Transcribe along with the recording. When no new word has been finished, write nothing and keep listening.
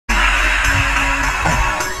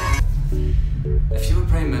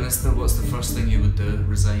what's the first thing you would do?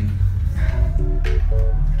 Resign?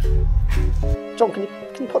 John, can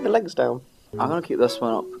you put the legs down? I'm gonna keep this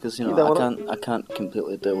one up because I can't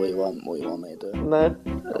completely do what you want me to do. No,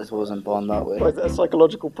 I wasn't born that way. well, is that a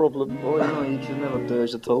psychological problem? Oh no, you should never do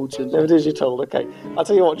as you're told. Never do as you're told. Okay, I'll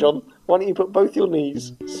tell you what, John. Why don't you put both your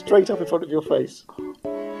knees straight up in front of your face?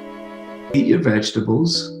 Eat your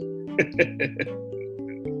vegetables.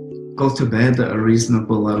 Go to bed at a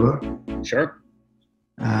reasonable hour. Sure.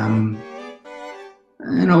 And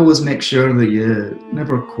always make sure that you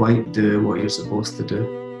never quite do what you're supposed to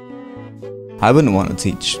do. I wouldn't want to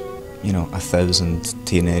teach, 1,000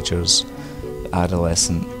 teenagers,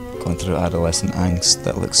 going through adolescent angst.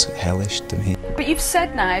 That looks hellish to me. But you've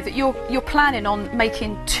said now that you're planning on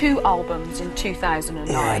making 2 albums in 2009.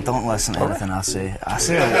 Yeah, don't listen to anything I say.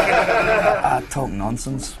 I talk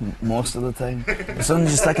nonsense most of the time. As soon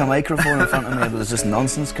as you stick a microphone in front of me, there's just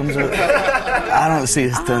nonsense comes out. I don't see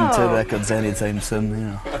us doing 2 records anytime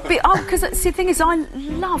soon, But because the thing is, I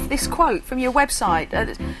love this quote from your website.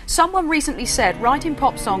 Someone recently said, writing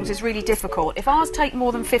pop songs is really difficult. If ours take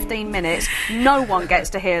more than 15 minutes, no one gets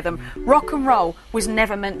to hear them. Rock and roll was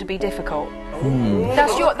never meant to be difficult.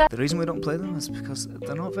 The reason we don't play them is because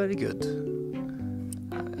they're not very good.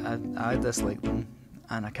 I dislike them,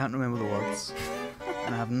 and I can't remember the words,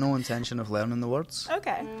 and I have no intention of learning the words.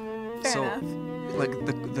 Okay, fair enough.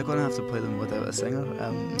 They're going to have to play them without a singer,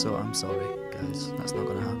 so I'm sorry, guys, that's not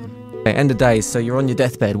going to happen. Okay, end of days, so you're on your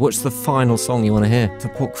deathbed. What's the final song you want to hear? To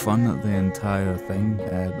poke fun at the entire thing,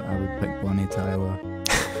 I would pick Bonnie Tyler,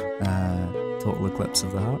 Total Eclipse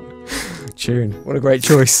of the Heart. Tune. What a great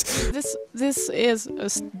choice. This is a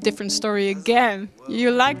different story again.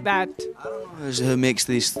 You like that? I don't know who makes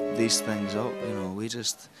these things up.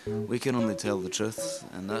 We can only tell the truth,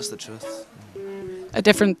 and that's the truth. A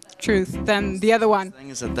different truth than the other one. The thing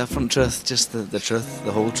is a different truth, just the truth,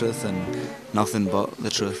 the whole truth, and nothing but the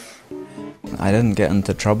truth. I didn't get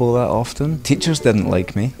into trouble that often. Teachers didn't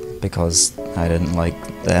like me because I didn't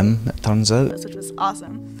like them, it turns out. Which was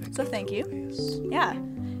awesome. So thank you. Yeah.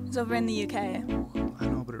 It's over in the UK. I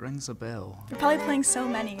know, but it rings a bell. You're probably playing so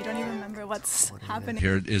many, you don't even remember what's happening.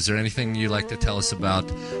 Is there anything you'd like to tell us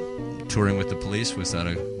about touring with the Police? Was that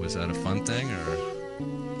a fun thing, or?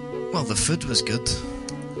 Well, the food was good.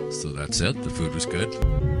 So that's it. The food was good.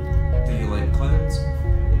 Do you like clowns?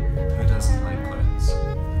 Who doesn't like clowns?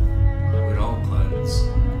 We're all clowns.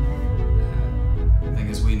 The thing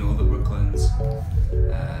is, we know that we're clowns.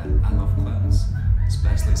 I love clowns,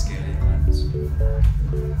 especially scary clowns.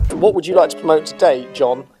 What would you like to promote today,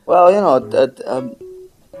 John? Well,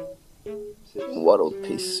 world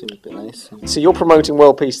peace would be nice. So you're promoting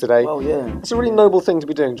world peace today? Well, yeah. It's a really noble thing to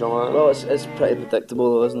be doing, John. Well, it's pretty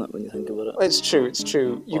predictable, though, isn't it, when you think about it? It's true, it's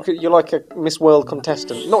true. You're like a Miss World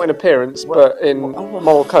contestant, not in appearance, but in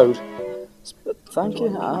moral code. Thank you.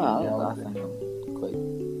 I think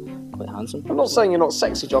I'm quite handsome. I'm not saying you're not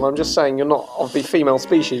sexy, John. I'm just saying you're not of the female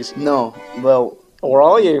species. No, well... Or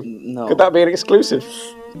are you? No. Could that be an exclusive?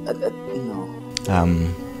 No.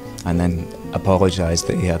 And then apologised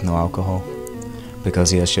that he had no alcohol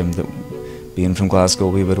because he assumed that being from Glasgow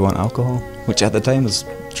we would want alcohol, which at the time was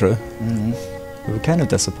true. Mm-hmm. We were kind of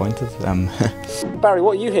disappointed. Barry,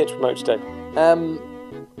 what are you here to promote today?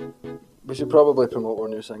 We should probably promote our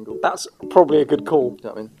new single. That's probably a good call. You know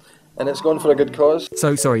what I mean? And it's gone for a good cause.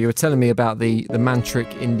 So, sorry, you were telling me about the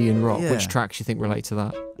mantric Indian rock. Yeah. Which tracks you think relate to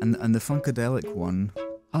that? and the Funkadelic one.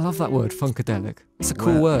 I love that word, funkadelic. It's a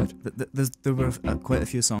cool word. There were quite a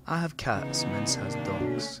few songs. I have cats, Mince has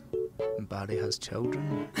dogs, and Barry has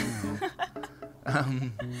children.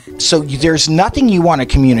 So there's nothing you want to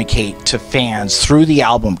communicate to fans through the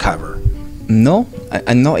album cover? No,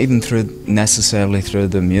 and not even necessarily through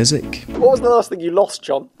the music. What was the last thing you lost,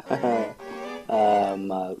 John?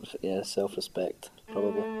 Yeah, self-respect,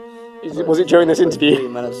 probably. Was it during this interview? 3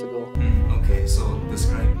 minutes ago. Okay, so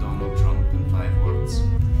describe Donald Trump in 5 words.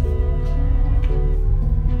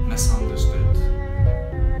 Misunderstood.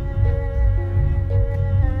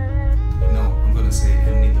 No, I'm going to say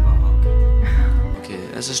he'll need a hug. Okay,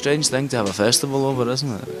 it's a strange thing to have a festival over, isn't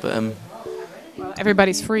it? But Well,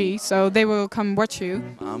 everybody's free, so they will come watch you.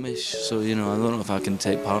 Amish, so I don't know if I can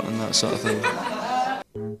take part in that sort of thing.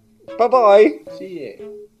 Bye-bye. See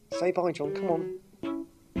you. Say bye, John, come on.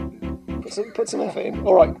 Put some effort in.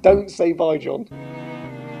 Alright, don't say bye, John.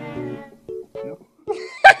 No.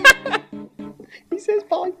 He says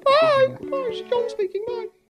bye. Bye! Bye, John speaking, bye.